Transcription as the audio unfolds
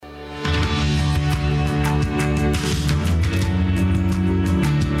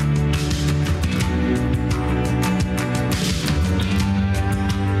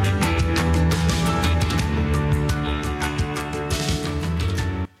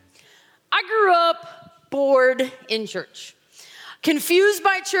bored in church. Confused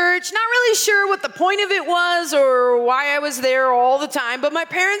by church, not really sure what the point of it was or why I was there all the time, but my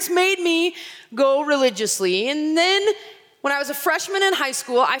parents made me go religiously. And then when I was a freshman in high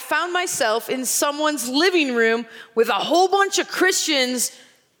school, I found myself in someone's living room with a whole bunch of Christians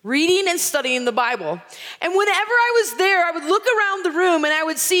reading and studying the Bible. And whenever I was there, I would look around the room and I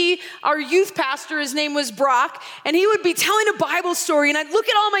would see our youth pastor, his name was Brock, and he would be telling a Bible story, and I'd look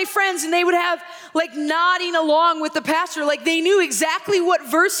at all my friends and they would have like nodding along with the pastor, like they knew exactly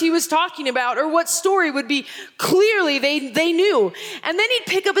what verse he was talking about or what story would be clearly they knew. And then he'd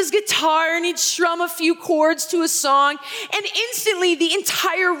pick up his guitar and he'd strum a few chords to a song, and instantly the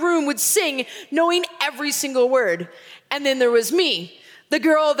entire room would sing knowing every single word. And then there was me, the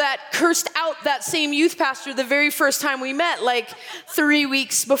girl that cursed out that same youth pastor the very first time we met, like 3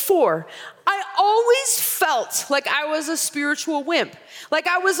 weeks before. I always felt like I was a spiritual wimp, like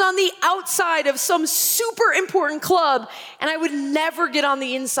I was on the outside of some super important club and I would never get on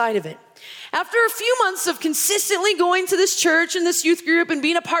the inside of it. After a few months of consistently going to this church and this youth group and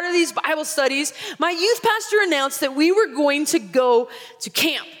being a part of these Bible studies, my youth pastor announced that we were going to go to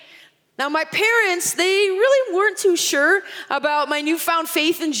camp. Now, my parents, they really weren't too sure about my newfound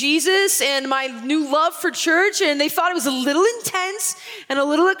faith in Jesus and my new love for church, and they thought it was a little intense and a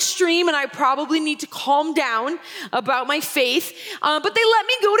little extreme, and I probably need to calm down about my faith. But they let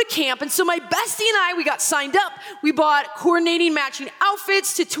me go to camp, and so my bestie and I, we got signed up. We bought coordinating matching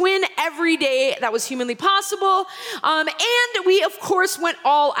outfits to twin every day that was humanly possible, and we, of course, went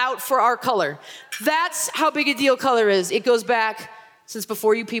all out for our color. That's how big a deal color is. It goes back since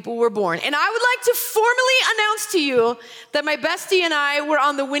before you people were born. And I would like to formally announce to you that my bestie and I were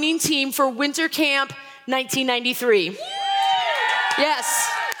on the winning team for Winter Camp 1993.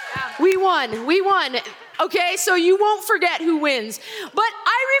 Yes, we won. Okay, so you won't forget who wins. But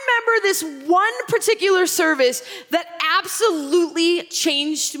I remember this one particular service that absolutely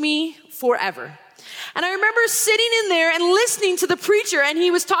changed me forever. And I remember sitting in there and listening to the preacher, and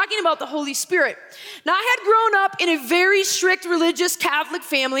he was talking about the Holy Spirit. Now, I had grown up in a very strict religious Catholic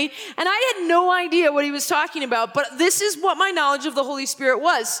family, and I had no idea what he was talking about, but this is what my knowledge of the Holy Spirit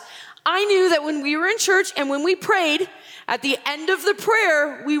was. I knew that when we were in church and when we prayed, at the end of the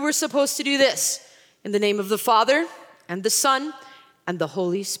prayer, we were supposed to do this. In the name of the Father, and the Son, and the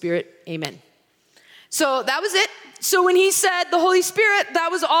Holy Spirit, amen. So that was it. So when he said the Holy Spirit, that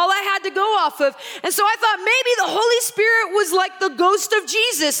was all I had to go off of. And so I thought maybe the Holy Spirit was like the ghost of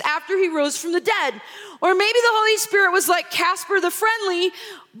Jesus after he rose from the dead. Or maybe the Holy Spirit was like Casper the Friendly,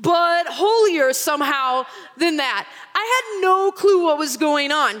 but holier somehow than that. I had no clue what was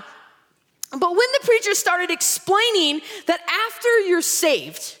going on. But when the preacher started explaining that after you're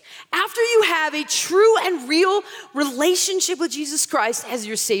saved, after you have a true and real relationship with Jesus Christ as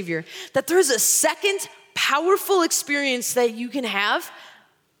your Savior, that there's a second powerful experience that you can have,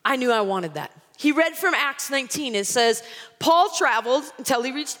 I knew I wanted that. He read from Acts 19. It says, Paul traveled until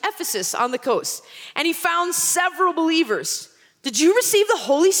he reached Ephesus on the coast, and he found several believers. Did you receive the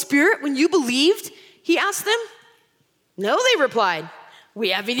Holy Spirit when you believed? He asked them. No, they replied. We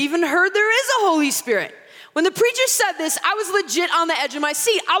haven't even heard there is a Holy Spirit. When the preacher said this, I was legit on the edge of my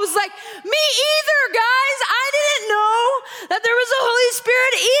seat. I was like, me either, guys. I didn't know that there was a Holy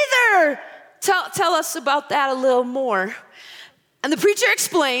Spirit either. Tell us about that a little more. And the preacher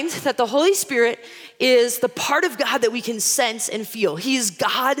explained that the Holy Spirit is the part of God that we can sense and feel. He's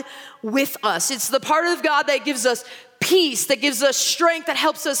God with us. It's the part of God that gives us peace, that gives us strength, that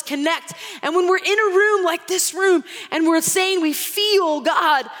helps us connect. And when we're in a room like this room and we're saying we feel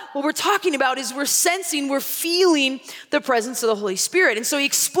God, what we're talking about is we're sensing, we're feeling the presence of the Holy Spirit. And so he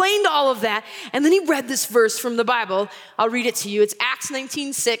explained all of that. And then he read this verse from the Bible. I'll read it to you. It's Acts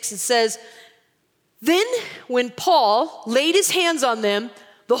 19:6. It says, then when Paul laid his hands on them,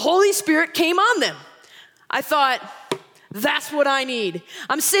 the Holy Spirit came on them. I thought, that's what I need.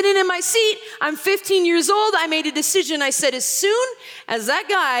 I'm sitting in my seat. I'm 15 years old. I made a decision. I said, as soon as that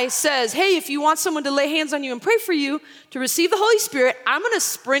guy says, hey, if you want someone to lay hands on you and pray for you to receive the Holy Spirit, I'm going to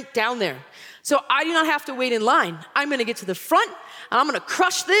sprint down there. So I do not have to wait in line. I'm going to get to the front, and I'm going to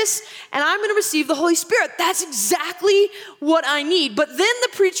crush this, and I'm going to receive the Holy Spirit. That's exactly what I need. But then the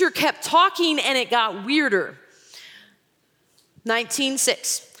preacher kept talking, and it got weirder.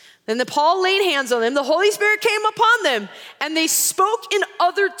 19:6. Then Paul laid hands on them. The Holy Spirit came upon them, and they spoke in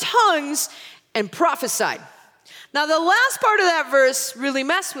other tongues and prophesied. Now, the last part of that verse really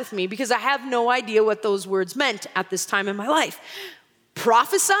messed with me because I have no idea what those words meant at this time in my life.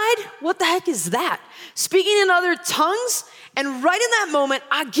 Prophesied? What the heck is that? Speaking in other tongues? And right in that moment,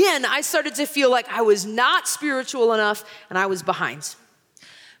 again, I started to feel like I was not spiritual enough and I was behind.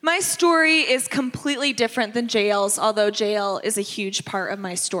 My story is completely different than JL's, although JL is a huge part of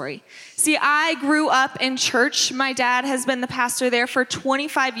my story. See, I grew up in church. My dad has been the pastor there for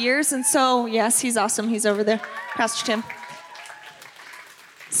 25 years, and so, yes, he's awesome. He's over there, Pastor Tim.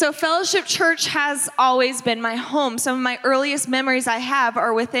 So Fellowship Church has always been my home. Some of my earliest memories I have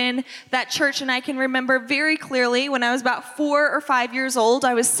are within that church, and I can remember very clearly when I was about 4 or 5 years old,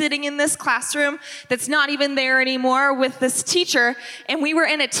 I was sitting in this classroom that's not even there anymore with this teacher, and we were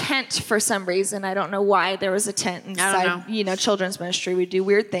in a tent for some reason. I don't know why there was a tent inside, children's ministry. We do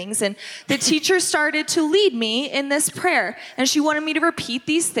weird things, and the teacher started to lead me in this prayer, and she wanted me to repeat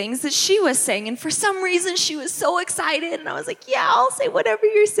these things that she was saying, and for some reason, she was so excited, and I was like, yeah, I'll say whatever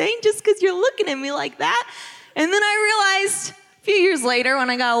you're saying just because you're looking at me like that. And then I realized a few years later when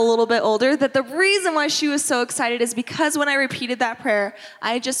I got a little bit older that the reason why she was so excited is because when I repeated that prayer,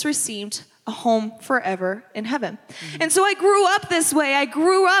 I had just received a home forever in heaven. Mm-hmm. And so I grew up this way. I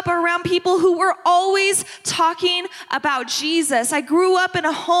grew up around people who were always talking about Jesus. I grew up in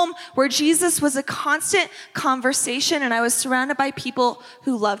a home where Jesus was a constant conversation, and I was surrounded by people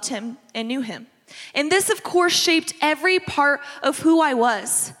who loved him and knew him. And this, of course, shaped every part of who I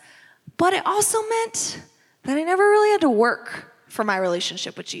was. But it also meant that I never really had to work for my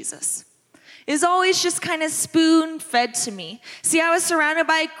relationship with Jesus. It was always just kind of spoon-fed to me. See, I was surrounded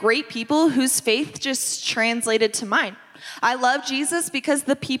by great people whose faith just translated to mine. I loved Jesus because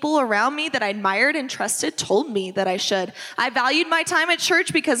the people around me that I admired and trusted told me that I should. I valued my time at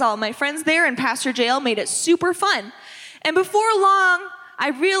church because all my friends there and Pastor JL made it super fun. And before long, I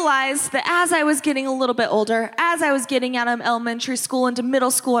realized that as I was getting a little bit older, as I was getting out of elementary school into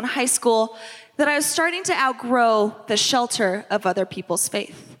middle school and high school, that I was starting to outgrow the shelter of other people's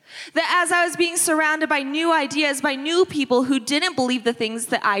faith. That as I was being surrounded by new ideas, by new people who didn't believe the things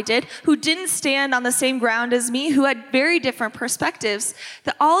that I did, who didn't stand on the same ground as me, who had very different perspectives,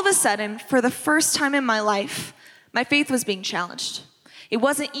 that all of a sudden, for the first time in my life, my faith was being challenged. It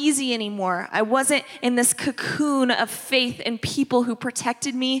wasn't easy anymore. I wasn't in this cocoon of faith and people who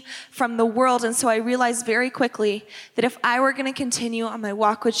protected me from the world. And so I realized very quickly that if I were going to continue on my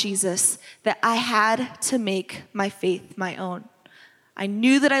walk with Jesus, that I had to make my faith my own. I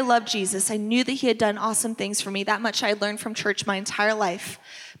knew that I loved Jesus. I knew that he had done awesome things for me. That much I had learned from church my entire life.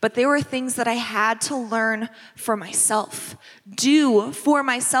 But there were things that I had to learn for myself, do for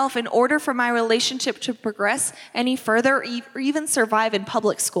myself in order for my relationship to progress any further or even survive in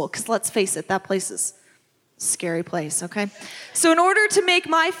public school. Because let's face it, that place is a scary place, okay? So in order to make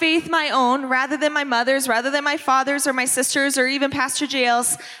my faith my own, rather than my mother's, rather than my father's or my sister's or even Pastor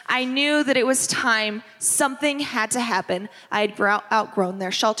JL's, I knew that it was time. Something had to happen. I had outgrown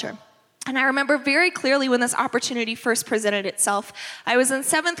their shelter. And I remember very clearly when this opportunity first presented itself. I was in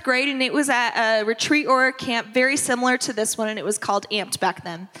 7th grade, and it was at a retreat or a camp very similar to this one, and it was called Amped back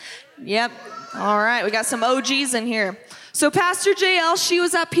then. Yep. All right, we got some OGs in here. So Pastor JL, she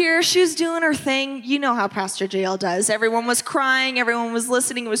was up here. She was doing her thing. You know how Pastor JL does. Everyone was crying. Everyone was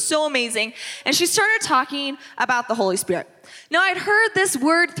listening. It was so amazing. And she started talking about the Holy Spirit. Now, I'd heard this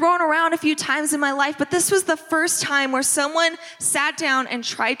word thrown around a few times in my life, but this was the first time where someone sat down and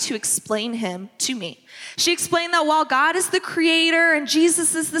tried to explain him to me. She explained that while God is the creator and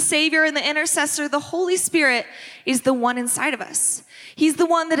Jesus is the savior and the intercessor, the Holy Spirit is the one inside of us. He's the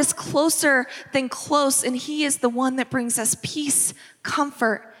one that is closer than close, and he is the one that brings us peace,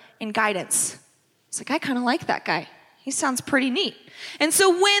 comfort, and guidance. It's like, I kind of like that guy. He sounds pretty neat. And so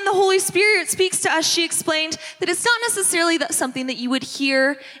when the Holy Spirit speaks to us, she explained that it's not necessarily something that you would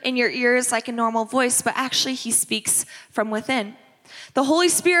hear in your ears like a normal voice, but actually he speaks from within. The Holy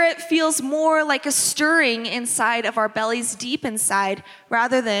Spirit feels more like a stirring inside of our bellies, deep inside,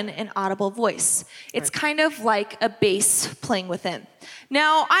 rather than an audible voice. It's kind of like a bass playing within.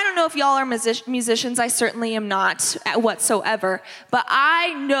 Now, I don't know if y'all are musicians. I certainly am not whatsoever, but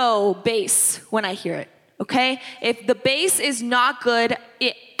I know bass when I hear it. Okay? If the bass is not good,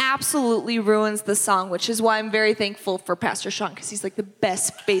 it absolutely ruins the song, which is why I'm very thankful for Pastor Sean, because he's like the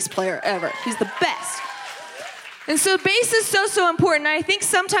best bass player ever. He's the best. And so bass is so important. I think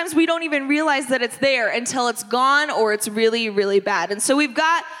sometimes we don't even realize that it's there until it's gone or it's really, really bad. And so we've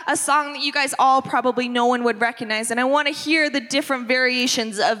got a song that you guys all probably know and would recognize. And I want to hear the different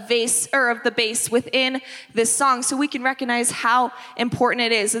variations of bass or of the bass within this song so we can recognize how important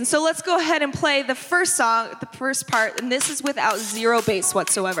it is. And so let's go ahead and play the first song, the first part. And this is without zero bass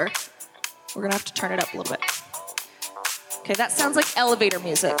whatsoever. We're going to have to turn it up a little bit. Okay, that sounds like elevator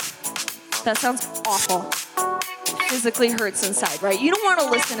music. That sounds awful. Physically hurts inside, right? You don't want to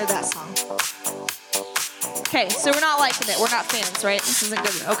listen to that song. Okay, so we're not liking it. We're not fans, right? This isn't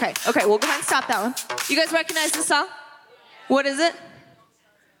good. Okay, we'll go ahead and stop that one. You guys recognize this song? What is it?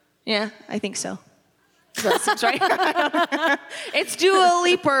 Yeah, I think so. That seems right. It's Dua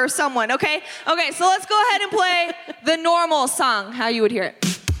Lipa or someone, okay? Okay, so let's go ahead and play the normal song, how you would hear it.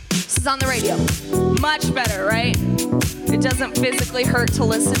 This is on the radio. Much better, right? It doesn't physically hurt to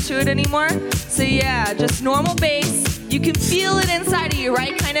listen to it anymore. So yeah, just normal bass. You can feel it inside of you,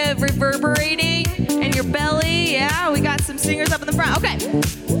 right? Kind of reverberating in your belly. Yeah, we got some singers up in the front. Okay,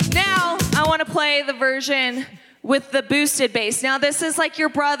 now I want to play the version with the boosted bass. Now this is like your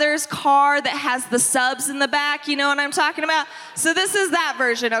brother's car that has the subs in the back, you know what I'm talking about? So this is that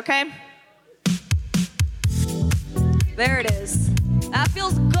version, okay? There it is. That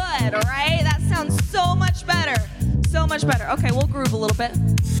feels good, all right? That sounds so much better. So much better. Okay, we'll groove a little bit.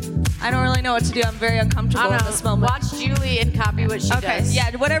 I don't really know what to do. I'm very uncomfortable in this moment. Watch Julie and copy what she does. Okay,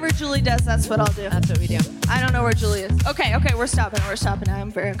 yeah, whatever Julie does, that's what I'll do. That's what we do. I don't know where Julie is. Okay, we're stopping.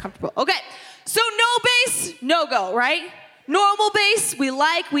 I'm very uncomfortable. Okay, so no bass, no go, right? Normal bass,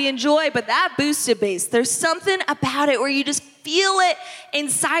 we enjoy, but that boosted bass, there's something about it where you just feel it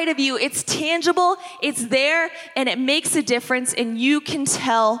inside of you. It's tangible, it's there, and it makes a difference, and you can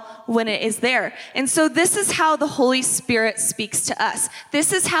tell when it is there. And so this is how the Holy Spirit speaks to us.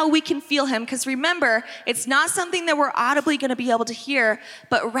 This is how we can feel him, because remember, it's not something that we're audibly going to be able to hear,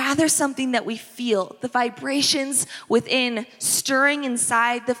 but rather something that we feel. The vibrations within stirring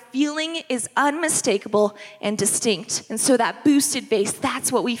inside, the feeling is unmistakable and distinct. And so that boosted bass,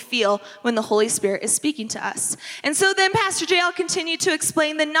 that's what we feel when the Holy Spirit is speaking to us. And so then Pastor JL continued to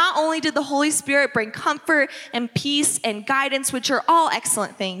explain that not only did the Holy Spirit bring comfort and peace and guidance, which are all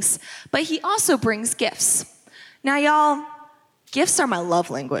excellent things, but he also brings gifts. Now, y'all, gifts are my love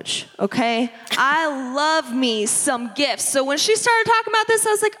language, okay? I love me some gifts. So when she started talking about this,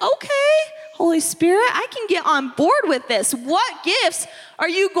 I was like, okay, Holy Spirit, I can get on board with this. What gifts are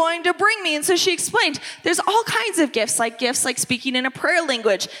you going to bring me? And so she explained, there's all kinds of gifts like speaking in a prayer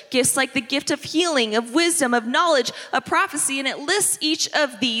language, gifts like the gift of healing, of wisdom, of knowledge, of prophecy, and it lists each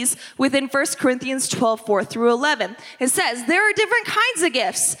of these within 1 Corinthians 12, 4 through 11. It says, there are different kinds of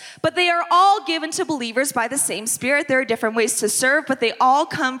gifts, but they are all given to believers by the same Spirit. There are different ways to serve, but they all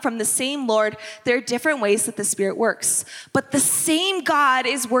come from the same Lord. There are different ways that the Spirit works. But the same God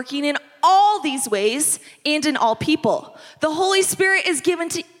is working in all these ways and in all people. The Holy Spirit is given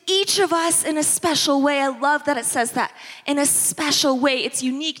to each of us in a special way. I love that it says that. In a special way. It's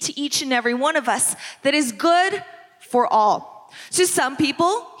unique to each and every one of us that is good for all. To some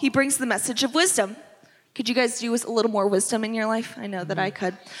people, he brings the message of wisdom. Could you guys do with a little more wisdom in your life? I know that I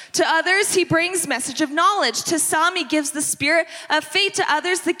could. To others, he brings message of knowledge. To some, he gives the spirit of faith. To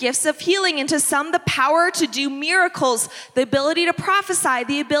others, the gifts of healing. And to some, the power to do miracles, the ability to prophesy,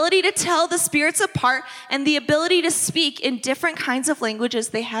 the ability to tell the spirits apart, and the ability to speak in different kinds of languages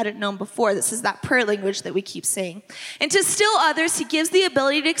they hadn't known before. This is that prayer language that we keep saying. And to still others, he gives the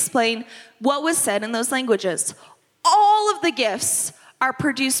ability to explain what was said in those languages. All of the gifts are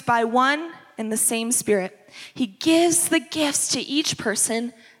produced by one and the same Spirit. He gives the gifts to each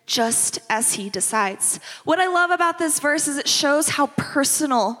person just as he decides. What I love about this verse is it shows how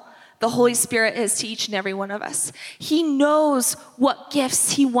personal the Holy Spirit is to each and every one of us. He knows what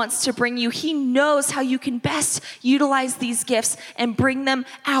gifts he wants to bring you. He knows how you can best utilize these gifts and bring them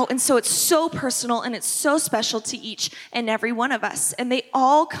out. And so it's so personal and it's so special to each and every one of us. And they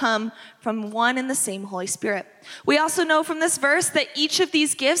all come from one and the same Holy Spirit. We also know from this verse that each of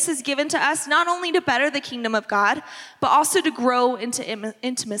these gifts is given to us not only to better the kingdom of God, but also to grow into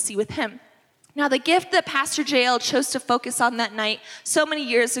intimacy with him. Now, the gift that Pastor JL chose to focus on that night so many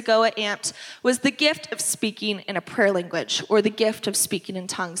years ago at Amped was the gift of speaking in a prayer language, or the gift of speaking in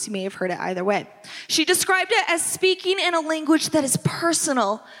tongues. You may have heard it either way. She described it as speaking in a language that is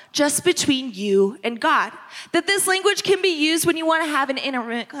personal, just between you and God. That this language can be used when you want to have an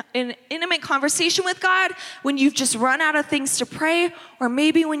intimate conversation with God, when you've just run out of things to pray, or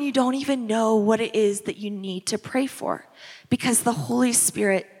maybe when you don't even know what it is that you need to pray for, because the Holy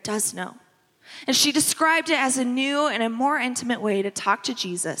Spirit does know. And she described it as a new and a more intimate way to talk to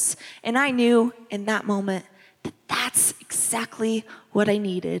Jesus. And I knew in that moment that that's exactly what I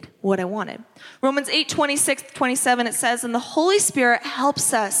needed, what I wanted. Romans 8:26-27, it says, and the Holy Spirit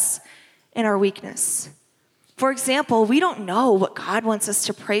helps us in our weakness. For example, we don't know what God wants us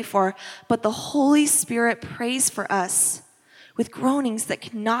to pray for, but the Holy Spirit prays for us with groanings that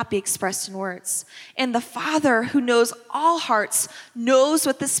cannot be expressed in words. And the Father, who knows all hearts, knows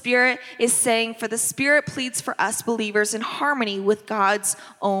what the Spirit is saying, for the Spirit pleads for us believers in harmony with God's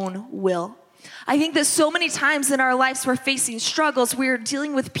own will. I think that so many times in our lives we're facing struggles, we're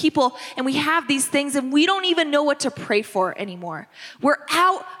dealing with people, and we have these things and we don't even know what to pray for anymore. We're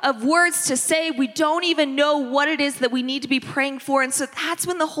out of words to say. We don't even know what it is that we need to be praying for. And so that's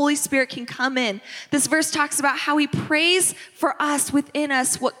when the Holy Spirit can come in. This verse talks about how he prays for us within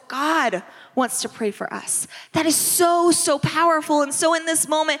us what God wants to pray for us. That is so, so powerful. And so in this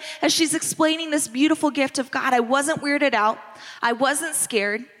moment, as she's explaining this beautiful gift of God, I wasn't weirded out. I wasn't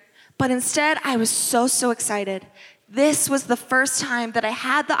scared. But instead, I was so, so excited. This was the first time that I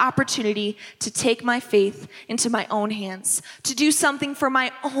had the opportunity to take my faith into my own hands, to do something for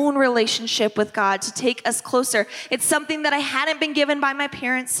my own relationship with God, to take us closer. It's something that I hadn't been given by my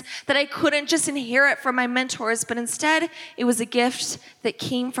parents, that I couldn't just inherit from my mentors, but instead, it was a gift that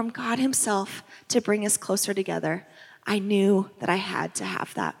came from God himself to bring us closer together. I knew that I had to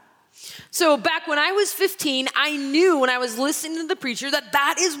have that. So back when I was 15, I knew when I was listening to the preacher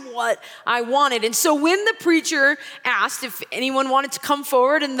that is what I wanted. And so when the preacher asked if anyone wanted to come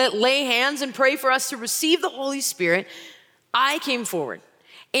forward and lay hands and pray for us to receive the Holy Spirit, I came forward.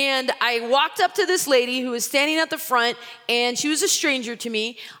 And I walked up to this lady who was standing at the front, and she was a stranger to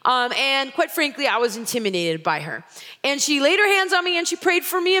me. And quite frankly, I was intimidated by her. And she laid her hands on me and she prayed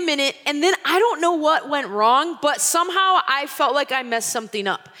for me a minute. And then I don't know what went wrong, but somehow I felt like I messed something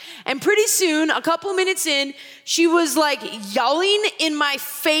up. And pretty soon, a couple minutes in, she was like yelling in my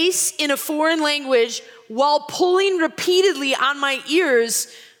face in a foreign language while pulling repeatedly on my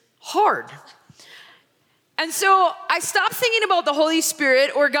ears hard. And so I stopped thinking about the Holy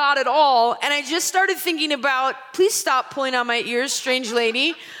Spirit or God at all, and I just started thinking about, please stop pulling on my ears, strange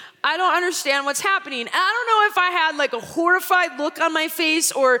lady. I don't understand what's happening. And I don't know if I had like a horrified look on my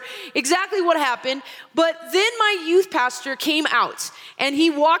face or exactly what happened, but then my youth pastor came out and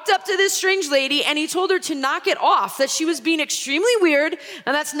he walked up to this strange lady and he told her to knock it off, that she was being extremely weird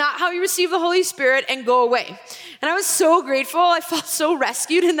and that's not how you receive the Holy Spirit, and go away. And I was so grateful. I felt so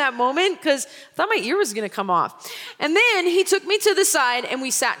rescued in that moment because I thought my ear was going to come off. And then he took me to the side and we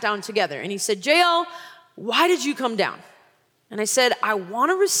sat down together and he said, JL, why did you come down? And I said, I want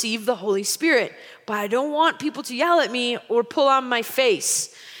to receive the Holy Spirit, but I don't want people to yell at me or pull on my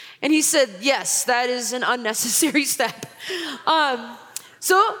face. And he said, yes, that is an unnecessary step.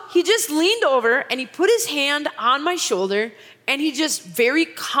 So he just leaned over and he put his hand on my shoulder and he just very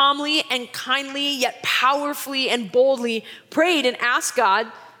calmly and kindly, yet powerfully and boldly prayed and asked God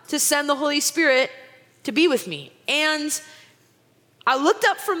to send the Holy Spirit to be with me. And I looked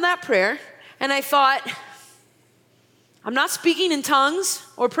up from that prayer and I thought, I'm not speaking in tongues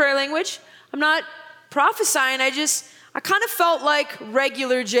or prayer language. I'm not prophesying. I kind of felt like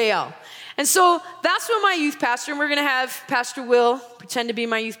regular JL. And so that's when my youth pastor, and we're going to have Pastor Will pretend to be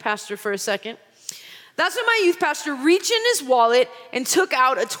my youth pastor for a second. That's when my youth pastor reached in his wallet and took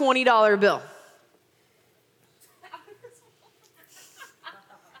out a $20 bill.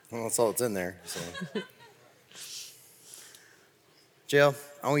 Well, that's all that's in there. So. JL,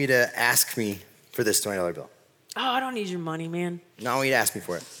 I want you to ask me for this $20 bill. Oh, I don't need your money, man. No, I want you to ask me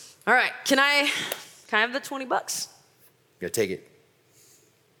for it. All right. Can I have the $20? You gotta take it.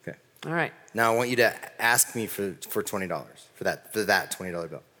 Okay. All right. Now I want you to ask me for $20 for that $20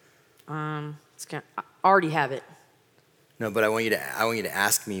 bill. I already have it. No, but I want you to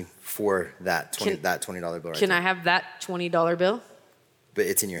ask me for that $20 bill. Right Can there. I have that $20 bill? But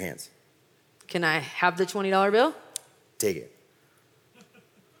it's in your hands. Can I have the $20 bill? Take it.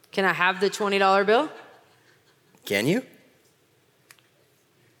 Can I have the $20 bill? Can you?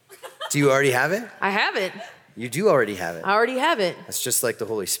 Do you already have it? I have it. You do already have it. I already have it. That's just like the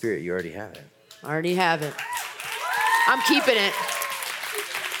Holy Spirit. You already have it. I already have it. I'm keeping it.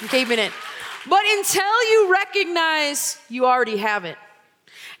 I'm keeping it. But until you recognize you already have it,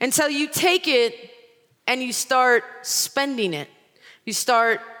 until you take it and you start spending it, you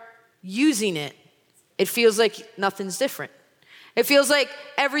start using it, it feels like nothing's different. It feels like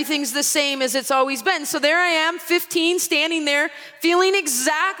everything's the same as it's always been. So there I am, 15, standing there, feeling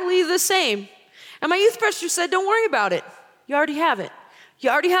exactly the same. And my youth pastor said, don't worry about it. You already have it. You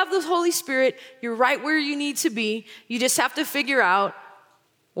already have the Holy Spirit. You're right where you need to be. You just have to figure out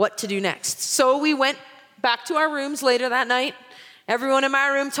what to do next. So we went back to our rooms later that night. Everyone in my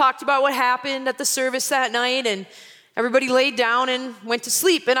room talked about what happened at the service that night, and everybody laid down and went to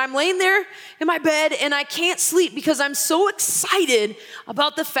sleep. And I'm laying there in my bed and I can't sleep because I'm so excited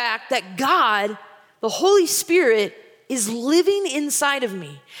about the fact that God, the Holy Spirit, is living inside of me.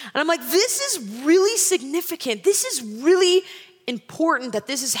 And I'm like, this is really significant. This is really important that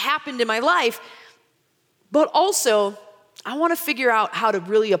this has happened in my life. But also, I want to figure out how to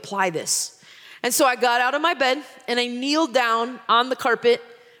really apply this. And so I got out of my bed and I kneeled down on the carpet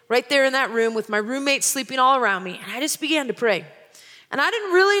right there in that room with my roommate sleeping all around me. And I just began to pray. And I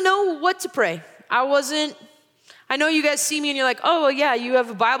didn't really know what to pray. I know you guys see me and you're like, oh, well, yeah, you have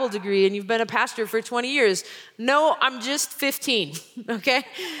a Bible degree and you've been a pastor for 20 years. No, I'm just 15, okay?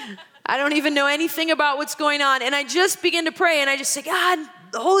 I don't even know anything about what's going on. And I just begin to pray and I just say, God,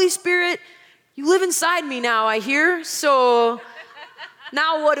 the Holy Spirit, you live inside me now, I hear. So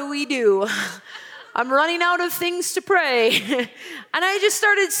now what do we do? I'm running out of things to pray. And I just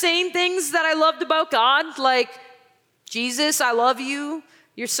started saying things that I loved about God, like, Jesus, I love you.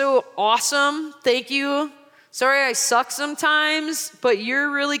 You're so awesome. Thank you. Sorry I suck sometimes, but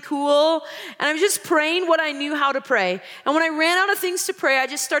you're really cool. And I'm just praying what I knew how to pray. And when I ran out of things to pray, I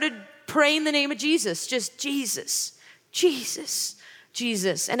just started praying the name of Jesus. Just Jesus, Jesus,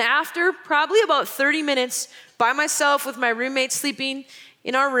 Jesus. And after probably about 30 minutes by myself with my roommate sleeping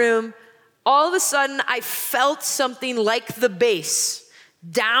in our room, all of a sudden I felt something like the bass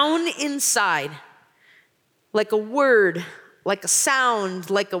down inside. Like a word, like a sound,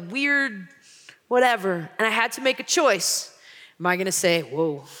 like a weird whatever. And I had to make a choice. Am I going to say,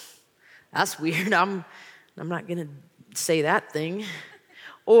 whoa, that's weird. I'm not going to say that thing.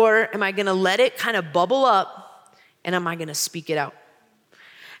 Or am I going to let it kind of bubble up and am I going to speak it out?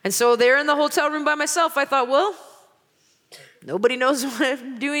 And so there in the hotel room by myself, I thought, well, nobody knows what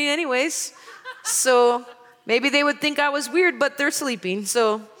I'm doing anyways. So maybe they would think I was weird, but they're sleeping.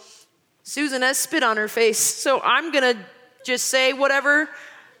 So Susan has spit on her face, so I'm going to just say whatever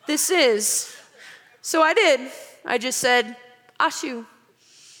this is. So I did. I just said, Ashu.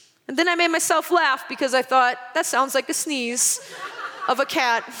 And then I made myself laugh because I thought, that sounds like a sneeze of a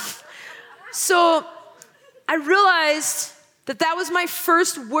cat. So I realized that was my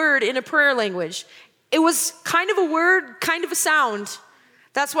first word in a prayer language. It was kind of a word, kind of a sound.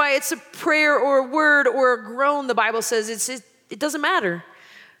 That's why it's a prayer or a word or a groan, the Bible says. It doesn't matter.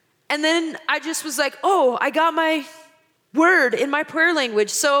 And then I just was like, oh, I got my word in my prayer language.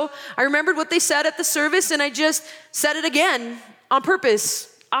 So I remembered what they said at the service and I just said it again on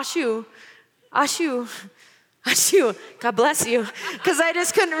purpose. Ashu, Ashu, Ashu. God bless you. Because I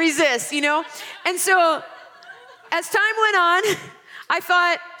just couldn't resist, And so as time went on, I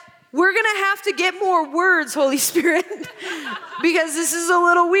thought, we're going to have to get more words, Holy Spirit, because this is a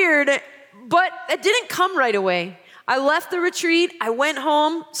little weird. But it didn't come right away. I left the retreat, I went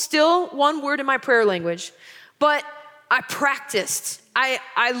home, still one word in my prayer language, but I practiced. I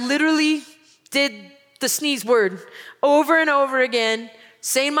literally did the sneeze word over and over again,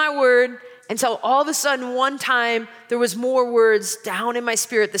 saying my word until all of a sudden one time there was more words down in my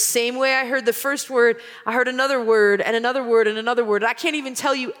spirit. The same way I heard the first word, I heard another word and another word and another word. I can't even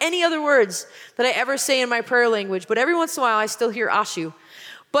tell you any other words that I ever say in my prayer language, but every once in a while I still hear Ashu.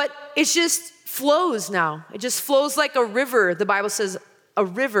 But it's just flows now. It just flows like a river. The Bible says a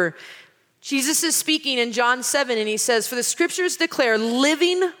river. Jesus is speaking in John 7 and he says, for the scriptures declare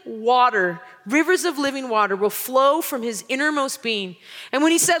living water, rivers of living water will flow from his innermost being. And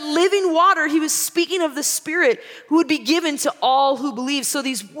when he said living water, he was speaking of the Spirit who would be given to all who believe. So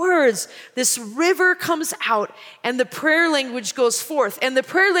these words, this river comes out and the prayer language goes forth. And the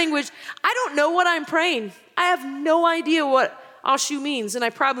prayer language, I don't know what I'm praying. I have no idea what Ashu means, and I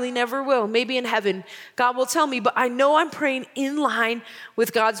probably never will. Maybe in heaven, God will tell me, but I know I'm praying in line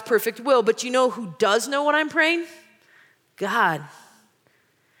with God's perfect will. But you know who does know what I'm praying? God.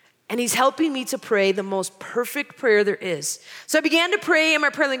 And he's helping me to pray the most perfect prayer there is. So I began to pray in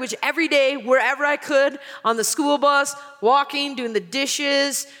my prayer language every day, wherever I could, on the school bus, walking, doing the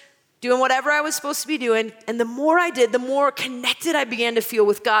dishes, doing whatever I was supposed to be doing. And the more I did, the more connected I began to feel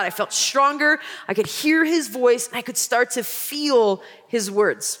with God. I felt stronger. I could hear his voice. And I could start to feel his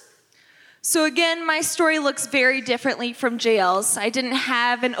words. So again, my story looks very differently from JL's. I didn't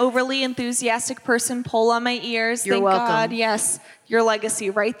have an overly enthusiastic person pull on my ears. You're Thank welcome. God. Yes, your legacy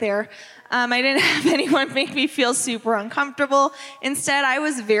right there. I didn't have anyone make me feel super uncomfortable. Instead, I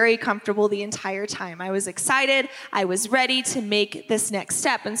was very comfortable the entire time. I was excited. I was ready to make this next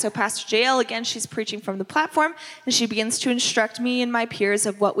step. And so Pastor JL, again, she's preaching from the platform, and she begins to instruct me and my peers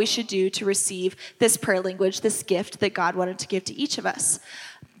of what we should do to receive this prayer language, this gift that God wanted to give to each of us.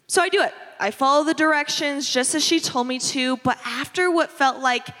 So I do it. I follow the directions just as she told me to, but after what felt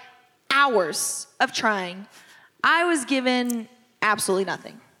like hours of trying, I was given absolutely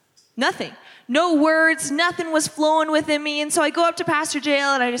nothing. Nothing. No words, nothing was flowing within me. And so I go up to Pastor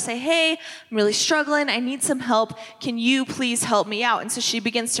JL and I just say, hey, I'm really struggling. I need some help. Can you please help me out? And so she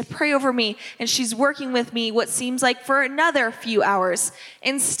begins to pray over me and she's working with me what seems like for another few hours.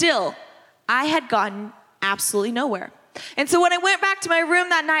 And still, I had gotten absolutely nowhere. And so when I went back to my room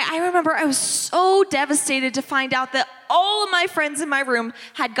that night, I remember I was so devastated to find out that all of my friends in my room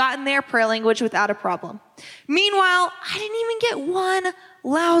had gotten their prayer language without a problem. Meanwhile, I didn't even get one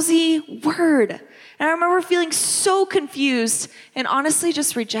lousy word. And I remember feeling so confused and honestly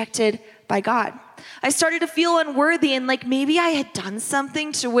just rejected by God. I started to feel unworthy and like maybe I had done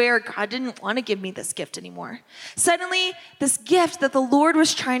something to where God didn't want to give me this gift anymore. Suddenly, this gift that the Lord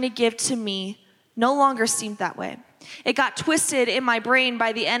was trying to give to me no longer seemed that way. It got twisted in my brain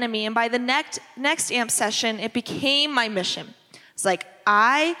by the enemy, and by the next AMP session, it became my mission. It's like,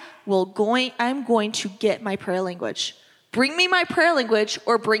 I'm going to get my prayer language. Bring me my prayer language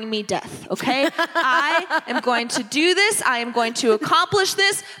or bring me death, okay? I am going to do this. I am going to accomplish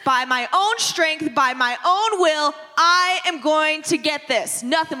this by my own strength, by my own will. I am going to get this.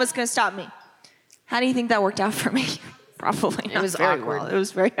 Nothing was going to stop me. How do you think that worked out for me? Probably not. It was very awkward. well. It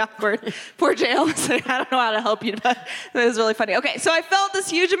was very awkward. Poor Jael was like, I don't know how to help you, but it was really funny. Okay, so I felt this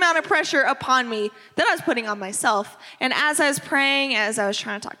huge amount of pressure upon me that I was putting on myself. And as I was praying, as I was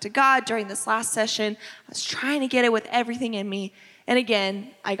trying to talk to God during this last session, I was trying to get it with everything in me. And again,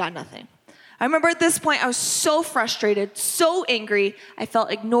 I got nothing. I remember at this point, I was so frustrated, so angry. I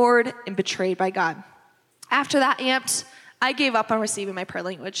felt ignored and betrayed by God. After that amped, I gave up on receiving my prayer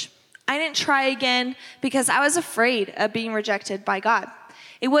language. I didn't try again because I was afraid of being rejected by God.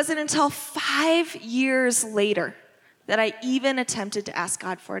 It wasn't until 5 years later that I even attempted to ask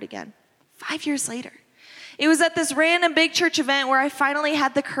God for it again. 5 years later. It was at this random big church event where I finally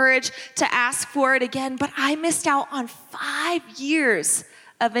had the courage to ask for it again, but I missed out on 5 years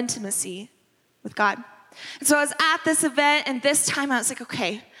of intimacy with God. And so I was at this event, and this time I was like,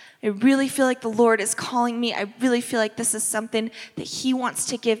 okay, I really feel like the Lord is calling me. I really feel like this is something that He wants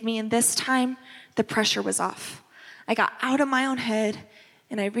to give me. And this time, the pressure was off. I got out of my own head,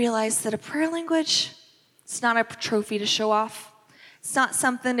 and I realized that a prayer language, it's not a trophy to show off. It's not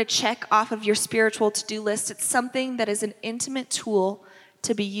something to check off of your spiritual to-do list. It's something that is an intimate tool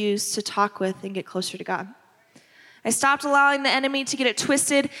to be used to talk with and get closer to God. I stopped allowing the enemy to get it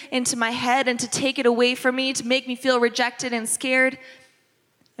twisted into my head and to take it away from me, to make me feel rejected and scared.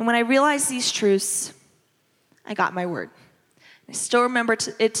 And when I realized these truths, I got my word. I still remember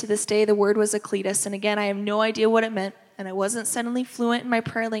it to this day. The word was Akletus. And again, I have no idea what it meant. And I wasn't suddenly fluent in my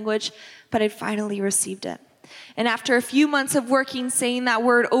prayer language, but I finally received it. And after a few months of working, saying that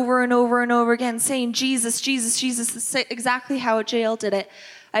word over and over and over again, saying Jesus, Jesus, Jesus, exactly how Jael did it,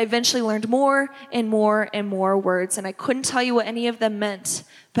 I eventually learned more and more and more words, and I couldn't tell you what any of them meant,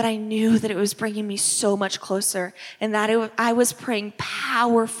 but I knew that it was bringing me so much closer, and that I was praying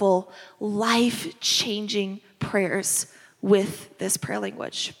powerful, life-changing prayers with this prayer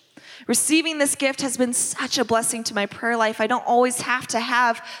language. Receiving this gift has been such a blessing to my prayer life. I don't always have to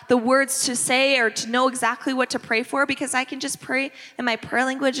have the words to say or to know exactly what to pray for, because I can just pray in my prayer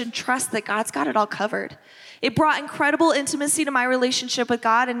language and trust that God's got it all covered. It brought incredible intimacy to my relationship with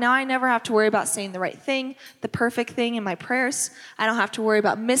God, and now I never have to worry about saying the right thing, the perfect thing in my prayers. I don't have to worry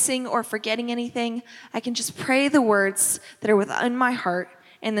about missing or forgetting anything. I can just pray the words that are within my heart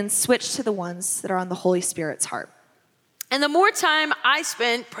and then switch to the ones that are on the Holy Spirit's heart. And the more time I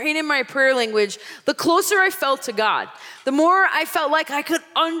spent praying in my prayer language, the closer I felt to God. The more I felt like I could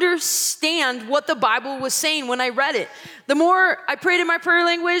understand what the Bible was saying when I read it. The more I prayed in my prayer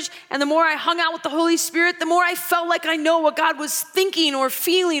language and the more I hung out with the Holy Spirit, the more I felt like I know what God was thinking or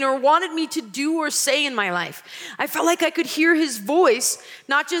feeling or wanted me to do or say in my life. I felt like I could hear His voice,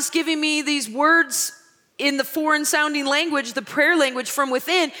 not just giving me these words in the foreign sounding language, the prayer language from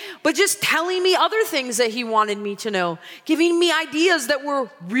within, but just telling me other things that He wanted me to know, giving me ideas that were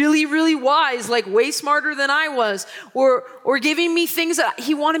really, really wise, like way smarter than I was, or giving me things that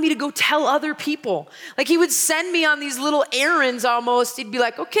He wanted me to go tell other people. Like He would send me on these little errands almost. He'd be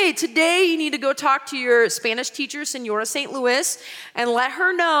like, okay, today you need to go talk to your Spanish teacher, Senora St. Louis, and let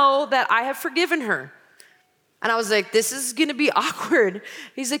her know that I have forgiven her. And I was like, this is gonna be awkward.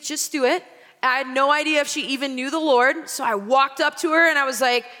 He's like, just do it. I had no idea if she even knew the Lord, so I walked up to her and I was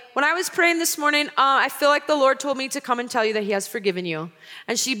like, when I was praying this morning, I feel like the Lord told me to come and tell you that He has forgiven you.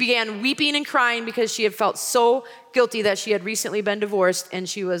 And she began weeping and crying because she had felt so guilty that she had recently been divorced and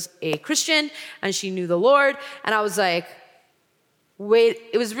she was a Christian and she knew the Lord. And I was like, wait,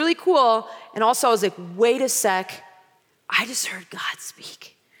 it was really cool. And also I was like, wait a sec, I just heard God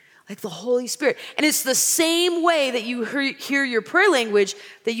speak. Like the Holy Spirit. And it's the same way that you hear your prayer language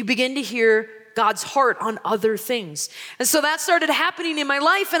that you begin to hear God's heart on other things. And so that started happening in my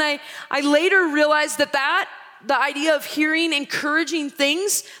life. And I later realized that the idea of hearing encouraging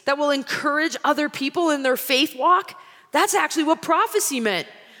things that will encourage other people in their faith walk, that's actually what prophecy meant.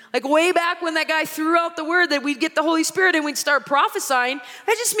 Like way back when that guy threw out the word that we'd get the Holy Spirit and we'd start prophesying,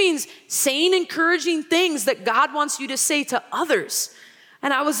 that just means saying encouraging things that God wants you to say to others.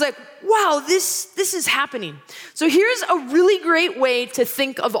 And I was like, wow, this is happening. So here's a really great way to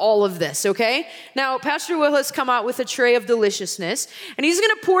think of all of this, okay? Now, Pastor Will has come out with a tray of deliciousness, and he's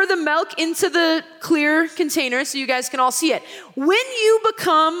gonna pour the milk into the clear container so you guys can all see it. When you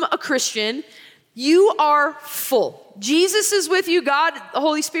become a Christian, you are full. Jesus is with you, God, the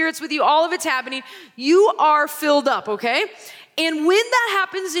Holy Spirit's with you, all of it's happening. You are filled up, okay? And when that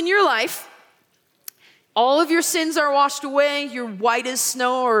happens in your life, all of your sins are washed away. You're white as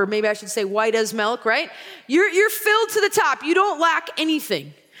snow, or maybe I should say white as milk, right? You're filled to the top. You don't lack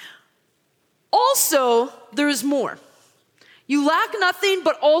anything. Also, there's more. You lack nothing,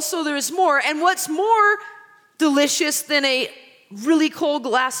 but also there's more. And what's more delicious than a really cold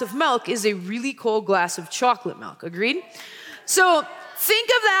glass of milk is a really cold glass of chocolate milk. Agreed? So think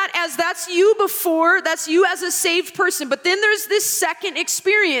of that as that's you as a saved person. But then there's this second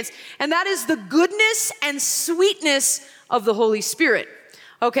experience, and that is the goodness and sweetness of the Holy Spirit.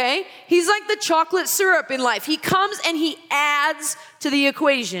 Okay? He's like the chocolate syrup in life. He comes and he adds to the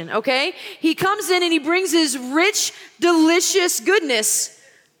equation, okay? He comes in and he brings his rich, delicious goodness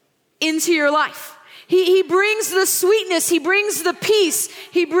into your life. He brings the sweetness, he brings the peace,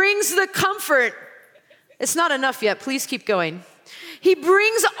 he brings the comfort. It's not enough yet. Please keep going. He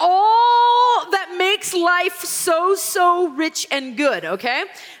brings all that makes life so rich and good, okay?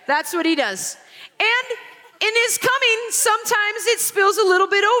 That's what he does. And in his coming, sometimes it spills a little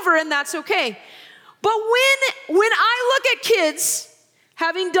bit over, and that's okay. But when I look at kids,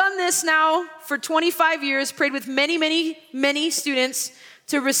 having done this now for 25 years, prayed with many students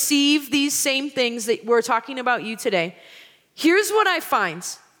to receive these same things that we're talking about you today, here's what I find.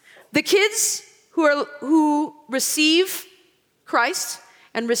 The kids who receive Christ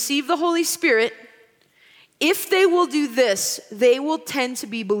and receive the Holy Spirit, if they will do this, they will tend to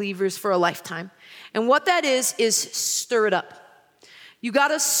be believers for a lifetime. And what that is stir it up. You got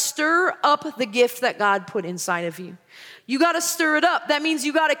to stir up the gift that God put inside of you. You got to stir it up. That means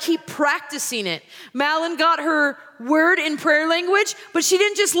you got to keep practicing it. Malin got her word in prayer language, but she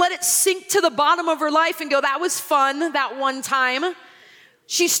didn't just let it sink to the bottom of her life and go, that was fun that one time.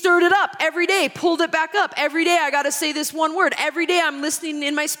 She stirred it up every day, pulled it back up. Every day I got to say this one word. Every day I'm listening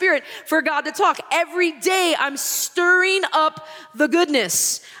in my spirit for God to talk. Every day I'm stirring up the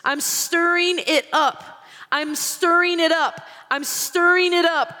goodness. I'm stirring it up. I'm stirring it up. I'm stirring it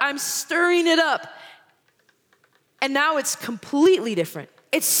up. I'm stirring it up. And now it's completely different.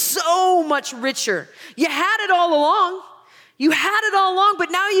 It's so much richer. You had it all along. You had it all along,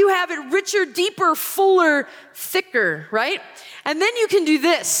 but now you have it richer, deeper, fuller, thicker, right? And then you can do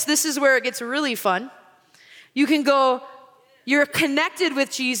this. This is where it gets really fun. You can go, you're connected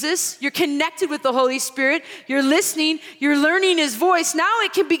with Jesus. You're connected with the Holy Spirit. You're listening. You're learning his voice. Now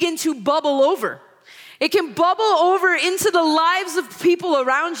it can begin to bubble over. It can bubble over into the lives of people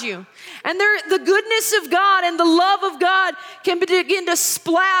around you. And the goodness of God and the love of God can begin to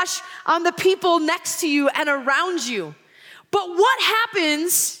splash on the people next to you and around you. But what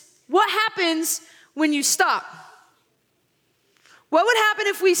happens when you stop? What would happen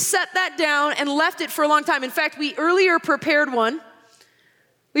if we set that down and left it for a long time? In fact, we earlier prepared one.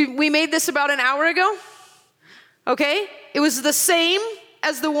 We made this about an hour ago. Okay? It was the same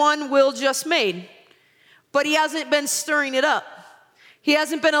as the one Will just made. But he hasn't been stirring it up. He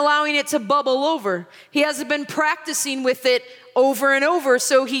hasn't been allowing it to bubble over. He hasn't been practicing with it over and over.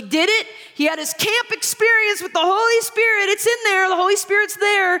 So he did it. He had his camp experience with the Holy Spirit. It's in there. The Holy Spirit's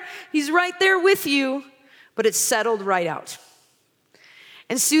there. He's right there with you. But it's settled right out.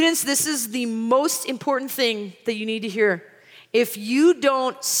 And students, this is the most important thing that you need to hear. If you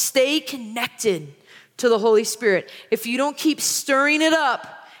don't stay connected to the Holy Spirit, if you don't keep stirring it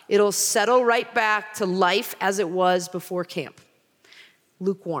up, it'll settle right back to life as it was before camp.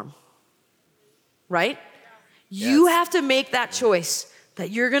 Lukewarm. Right? Yes. You have to make that choice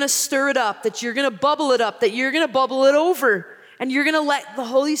that you're going to stir it up, that you're going to bubble it up, that you're going to bubble it over, and you're going to let the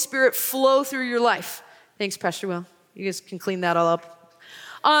Holy Spirit flow through your life. Thanks, Pastor Will. You guys can clean that all up.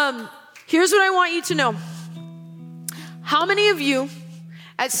 Here's what I want you to know. How many of you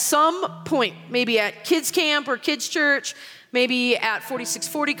at some point, maybe at kids camp or kids church, maybe at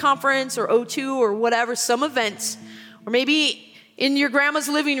 4640 conference or O2 or whatever, some events, or maybe in your grandma's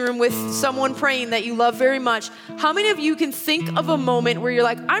living room with someone praying that you love very much, how many of you can think of a moment where you're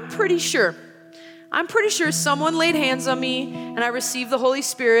like, I'm pretty sure someone laid hands on me and I received the Holy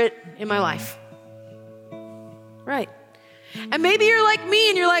Spirit in my life? Right. And maybe you're like me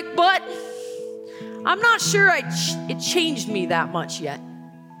and you're like, but I'm not sure it changed me that much yet.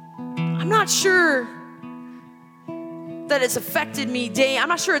 I'm not sure that it's affected me I'm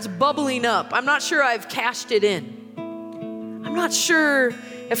not sure it's bubbling up. I'm not sure I've cashed it in. I'm not sure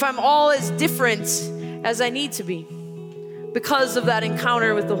if I'm all as different as I need to be because of that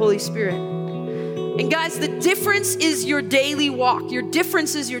encounter with the Holy Spirit. And guys, the difference is your daily walk. Your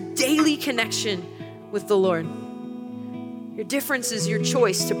difference is your daily connection with the Lord. Your difference is your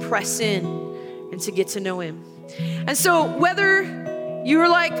choice to press in and to get to know Him. And so whether you're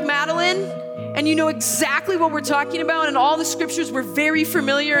like Madeline and you know exactly what we're talking about and all the scriptures were very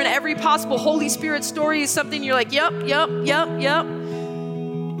familiar and every possible Holy Spirit story is something you're like, yep.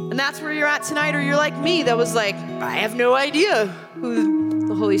 And that's where you're at tonight, or you're like me that was like, I have no idea who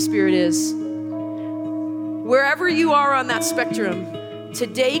the Holy Spirit is. Wherever you are on that spectrum,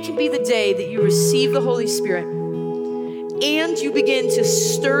 today can be the day that you receive the Holy Spirit and you begin to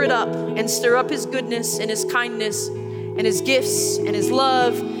stir it up and stir up His goodness and His kindness and His gifts and His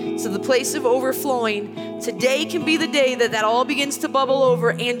love to the place of overflowing. Today can be the day that that all begins to bubble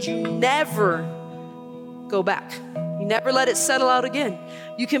over and you never go back. You never let it settle out again.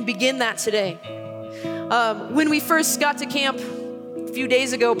 You can begin that today. When we first got to camp a few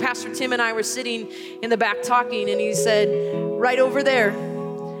days ago, Pastor Tim and I were sitting in the back talking, and he said, right over there,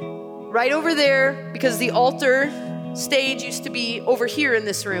 because the altar stage used to be over here in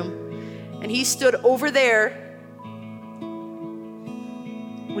this room. And he stood over there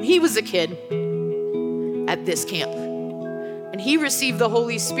when he was a kid at this camp. And he received the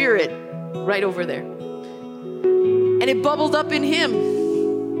Holy Spirit right over there. And it bubbled up in him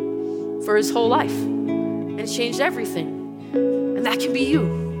for his whole life. And it changed everything. And that can be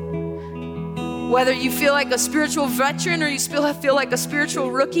you. Whether you feel like a spiritual veteran or you still feel like a spiritual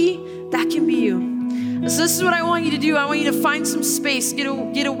rookie, that can be you. And so this is what I want you to do. I want you to find some space. Get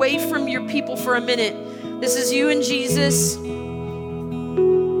away from your people for a minute. This is you and Jesus.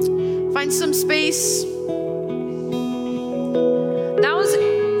 Find some space. Now is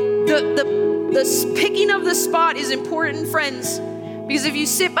the picking of the spot is important, friends, because if you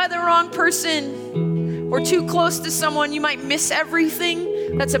sit by the wrong person or too close to someone, you might miss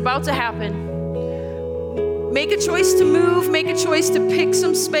everything that's about to happen. Make a choice to move. Make a choice to pick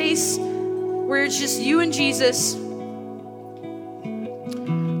some space where it's just you and Jesus.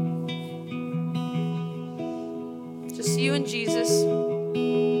 Just you and Jesus.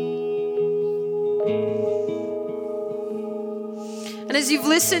 And as you've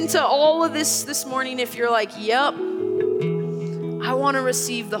listened to all of this morning, if you're like, yep, I want to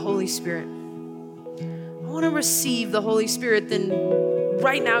receive the Holy Spirit. I want to receive the Holy Spirit, then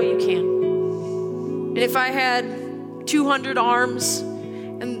right now you can. And if I had 200 arms,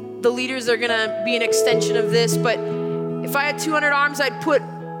 and the leaders are going to be an extension of this, but if I had 200 arms, I'd put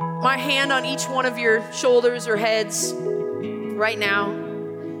my hand on each one of your shoulders or heads right now.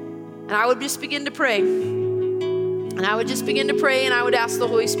 And I would just begin to pray. And I would just begin to pray, and I would ask the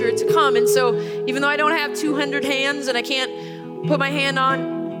Holy Spirit to come. And so even though I don't have 200 hands and I can't put my hand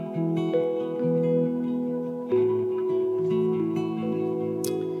on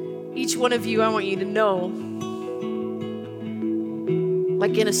each one of you, I want you to know,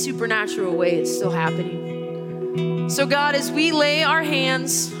 like in a supernatural way, it's still happening. So God, as we lay our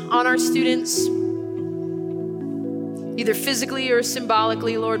hands on our students, either physically or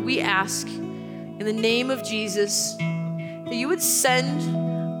symbolically, Lord, we ask in the name of Jesus that you would send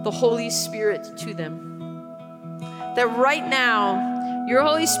the Holy Spirit to them. That right now, your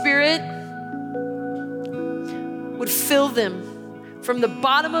Holy Spirit would fill them from the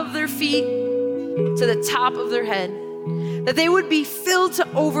bottom of their feet to the top of their head. That they would be filled to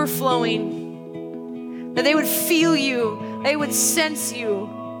overflowing. That they would feel you. They would sense you.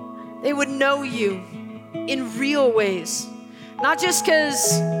 They would know you in real ways. Not just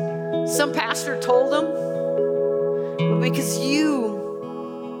because some pastor told them, but because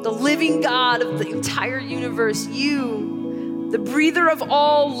you, the living God of the entire universe, you, the breather of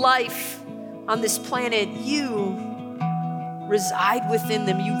all life on this planet, you reside within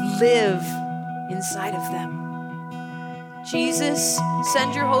them. You live inside of them. Jesus,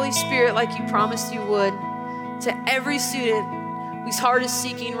 send your Holy Spirit like you promised you would to every student whose heart is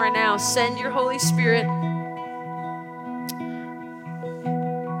seeking right now. Send your Holy Spirit.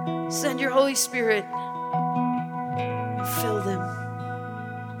 Send your Holy Spirit and fill them.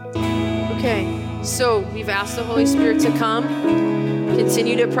 Okay, so we've asked the Holy Spirit to come.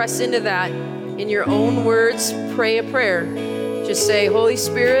 Continue to press into that. In your own words, pray a prayer. Just say, Holy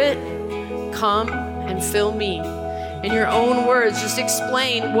Spirit, come and fill me. In your own words, just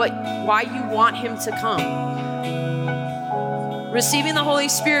explain why you want him to come. Receiving the Holy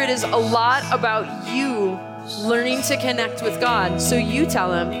Spirit is a lot about you learning to connect with God. So you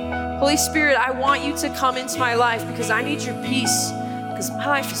tell him, Holy Spirit, I want you to come into my life because I need your peace, because my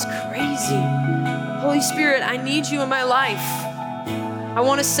life is crazy. Holy Spirit, I need you in my life. I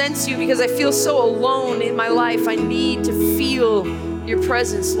want to sense you because I feel so alone in my life. I need to feel your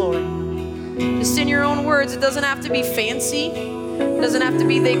presence, Lord. Just in your own words, it doesn't have to be fancy. It doesn't have to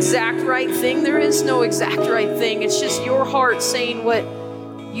be the exact right thing. There is no exact right thing. It's just your heart saying what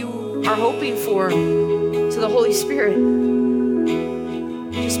you are hoping for to the Holy Spirit.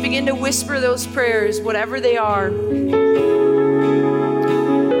 Just begin to whisper those prayers, whatever they are.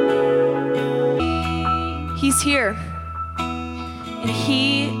 He's here, and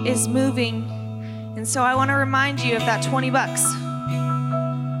he is moving. And so I want to remind you of that $20.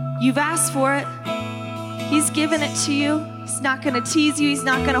 You've asked for it. He's given it to you. He's not going to tease you. He's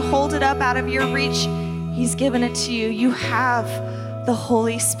not going to hold it up out of your reach. He's given it to you. You have the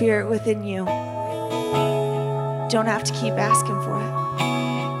Holy Spirit within you. Don't have to keep asking for it.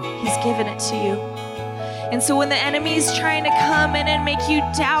 He's given it to you. And so when the enemy is trying to come in and make you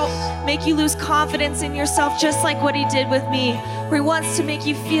doubt, make you lose confidence in yourself, just like what he did with me, where he wants to make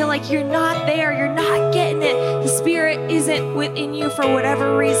you feel like you're not there, you're not getting it, the Spirit isn't within you for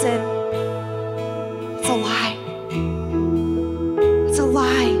whatever reason, it's a lie. It's a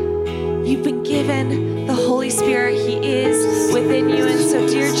lie. You've been given the Holy Spirit. He is within you. And so,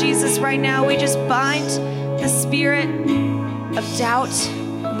 dear Jesus, right now we just bind the spirit of doubt.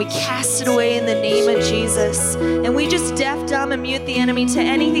 We cast it away in the name of Jesus. And we just deaf, dumb, and mute the enemy to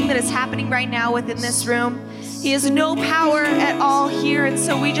anything that is happening right now within this room. He has no power at all here. And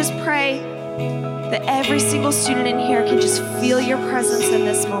so we just pray that every single student in here can just feel your presence in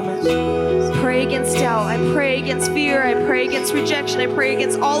this moment. Pray against doubt. I pray against fear. I pray against rejection. I pray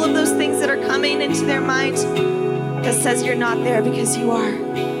against all of those things that are coming into their mind that says you're not there, because you are.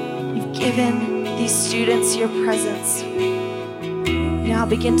 You've given these students your presence. Now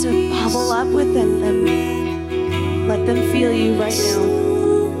begin to bubble up within them. Let them feel you right now.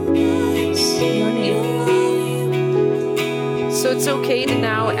 In your name. So it's okay to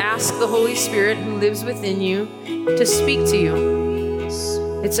now ask the Holy Spirit who lives within you to speak to you.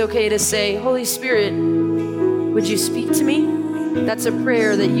 It's okay to say, Holy Spirit, would you speak to me? That's a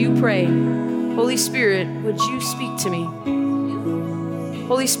prayer that you pray. Holy Spirit, would you speak to me?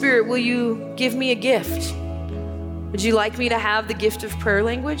 Holy Spirit, will you give me a gift? Would you like me to have the gift of prayer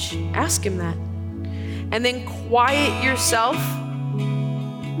language? Ask him that. And then quiet yourself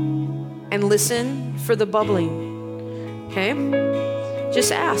and listen for the bubbling. Okay?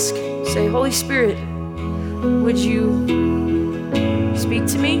 Just ask. Say, Holy Spirit, would you speak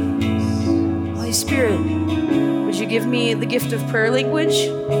to me? Holy Spirit, would you give me the gift of prayer language?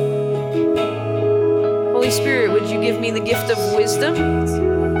 Holy Spirit, would you give me the gift of wisdom?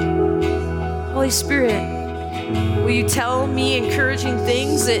 Holy Spirit, will you tell me encouraging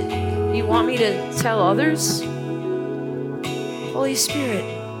things that you want me to tell others? Holy Spirit,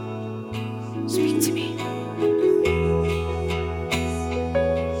 speak to me.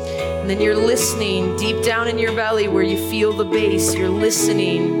 And then you're listening deep down in your belly where you feel the bass. You're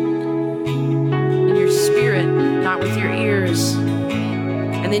listening in your spirit, not with your ears.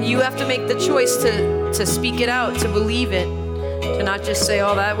 And then you have to make the choice to speak it out, to believe it, to not just say,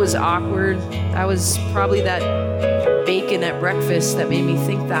 oh, that was awkward. That was probably that bacon at breakfast that made me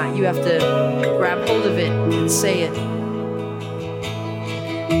think that. You have to grab hold of it and say it.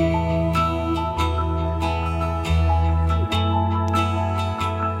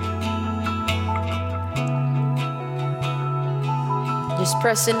 Just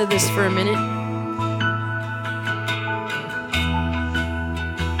press into this for a minute.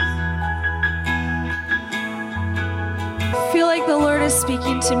 I feel like the Lord is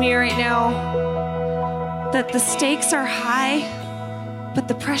speaking to me right now that the stakes are high, but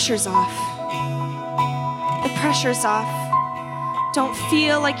the pressure's off. The pressure's off. Don't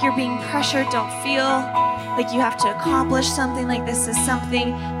feel like you're being pressured. Don't feel like you have to accomplish something, like this is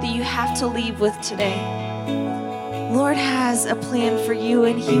something that you have to leave with today. Lord has a plan for you,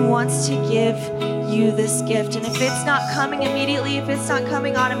 and he wants to give you this gift. And if it's not coming immediately, if it's not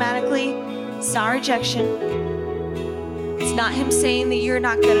coming automatically, it's not rejection. It's not him saying that you're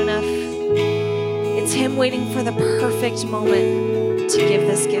not good enough. It's him waiting for the perfect moment to give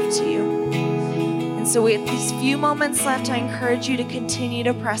this gift to you. And so with these few moments left, I encourage you to continue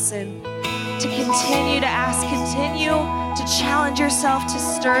to press in, to continue to ask, continue to challenge yourself to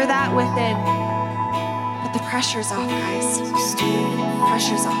stir that within. But the pressure's off, guys.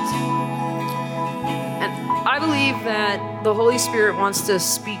 Pressure's off. And I believe that the Holy Spirit wants to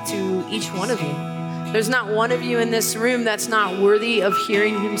speak to each one of you. There's not one of you in this room that's not worthy of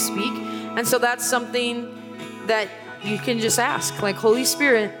hearing him speak. And so that's something that you can just ask. Like, Holy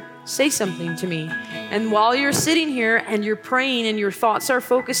Spirit, say something to me. And while you're sitting here and you're praying and your thoughts are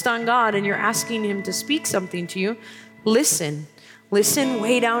focused on God and you're asking him to speak something to you, listen. Listen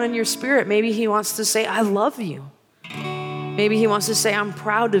way down in your spirit. Maybe he wants to say, I love you. Maybe he wants to say, I'm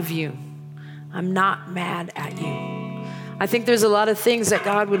proud of you. I'm not mad at you. I think there's a lot of things that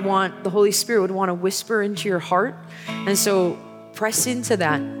God would want, the Holy Spirit would want to whisper into your heart. And so press into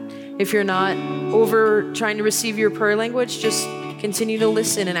that. If you're not over trying to receive your prayer language, just continue to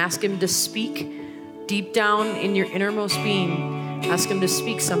listen and ask him to speak deep down in your innermost being. Ask him to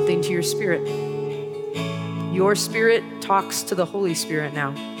speak something to your spirit. Your spirit talks to the Holy Spirit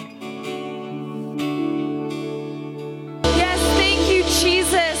now. Yes, thank you,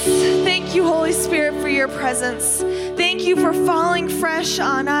 Jesus. Thank you, Holy Spirit, for your presence. Thank you for falling fresh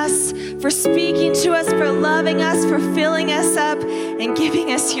on us, for speaking to us, for loving us, for filling us up, and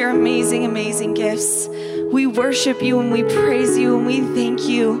giving us your amazing, amazing gifts. We worship you and we praise you and we thank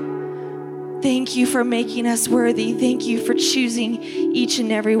you. Thank you for making us worthy. Thank you for choosing each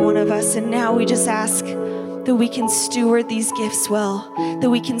and every one of us. And now we just ask that we can steward these gifts well, that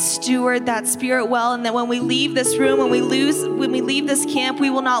we can steward that spirit well, and that when we leave this room, when we leave this camp,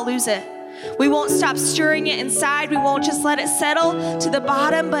 we will not lose it. We won't stop stirring it inside. We won't just let it settle to the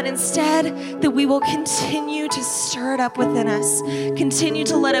bottom, but instead that we will continue to stir it up within us, continue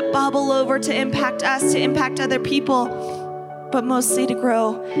to let it bubble over to impact us, to impact other people, but mostly to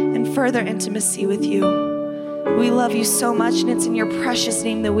grow in further intimacy with you. We love you so much, and it's in your precious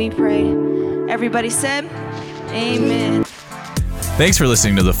name that we pray. Everybody said, amen. Thanks for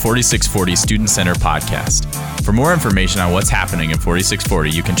listening to the 4640 Student Center podcast. For more information on what's happening in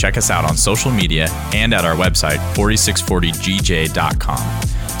 4640, you can check us out on social media and at our website,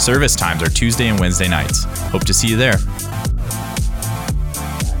 4640gj.com. Service times are Tuesday and Wednesday nights. Hope to see you there.